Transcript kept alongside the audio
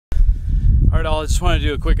Alright, I just want to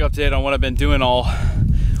do a quick update on what I've been doing all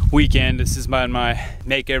weekend. This is my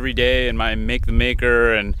make every day and my make the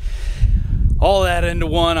maker and all that into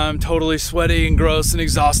one. I'm totally sweaty and gross and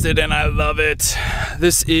exhausted and I love it.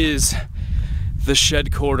 This is the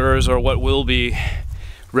Shedquarters, or what will be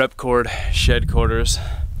Repkord Shedquarters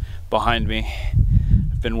behind me.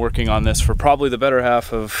 I've been working on this for probably the better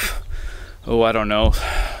half of, I don't know,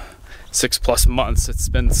 6+ months. It's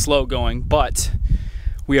been slow going, but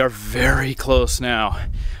we are very close now. I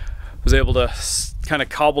was able to kind of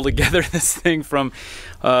cobble together this thing from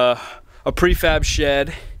a prefab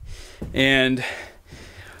shed and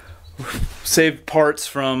save parts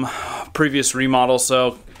from previous remodels.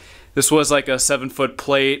 So this was like a 7-foot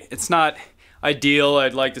plate. It's not ideal.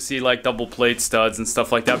 I'd like to see like double plate studs and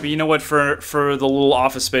stuff like that. But you know what? For the little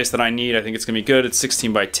office space that I need, I think it's gonna be good. It's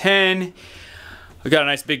 16 by 10. I've got a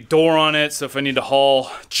nice big door on it, so if I need to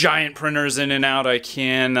haul giant printers in and out, I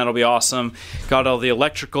can. That'll be awesome. Got all the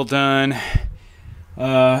electrical done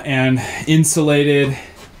and insulated.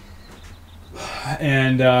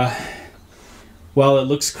 And while it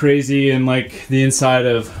looks crazy and like the inside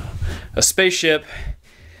of a spaceship,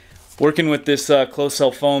 working with this closed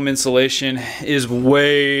cell foam insulation is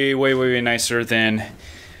way nicer than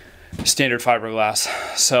standard fiberglass.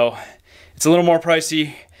 So it's a little more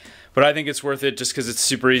pricey, but I think it's worth it just because it's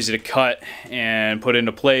super easy to cut and put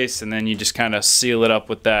into place, and then you just kind of seal it up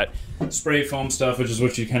with that spray foam stuff, which is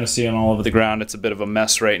what you kind of see on all over the ground. It's a bit of a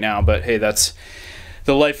mess right now, but hey, that's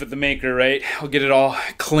the life of the maker, right? I'll get it all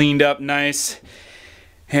cleaned up nice,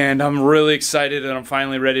 and I'm really excited that I'm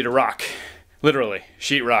finally ready to rock. Literally,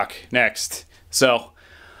 sheetrock next. So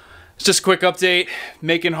it's just a quick update.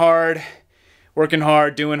 Making hard, working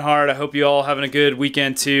hard, doing hard. I hope you all having a good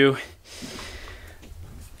weekend too.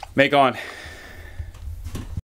 Make on.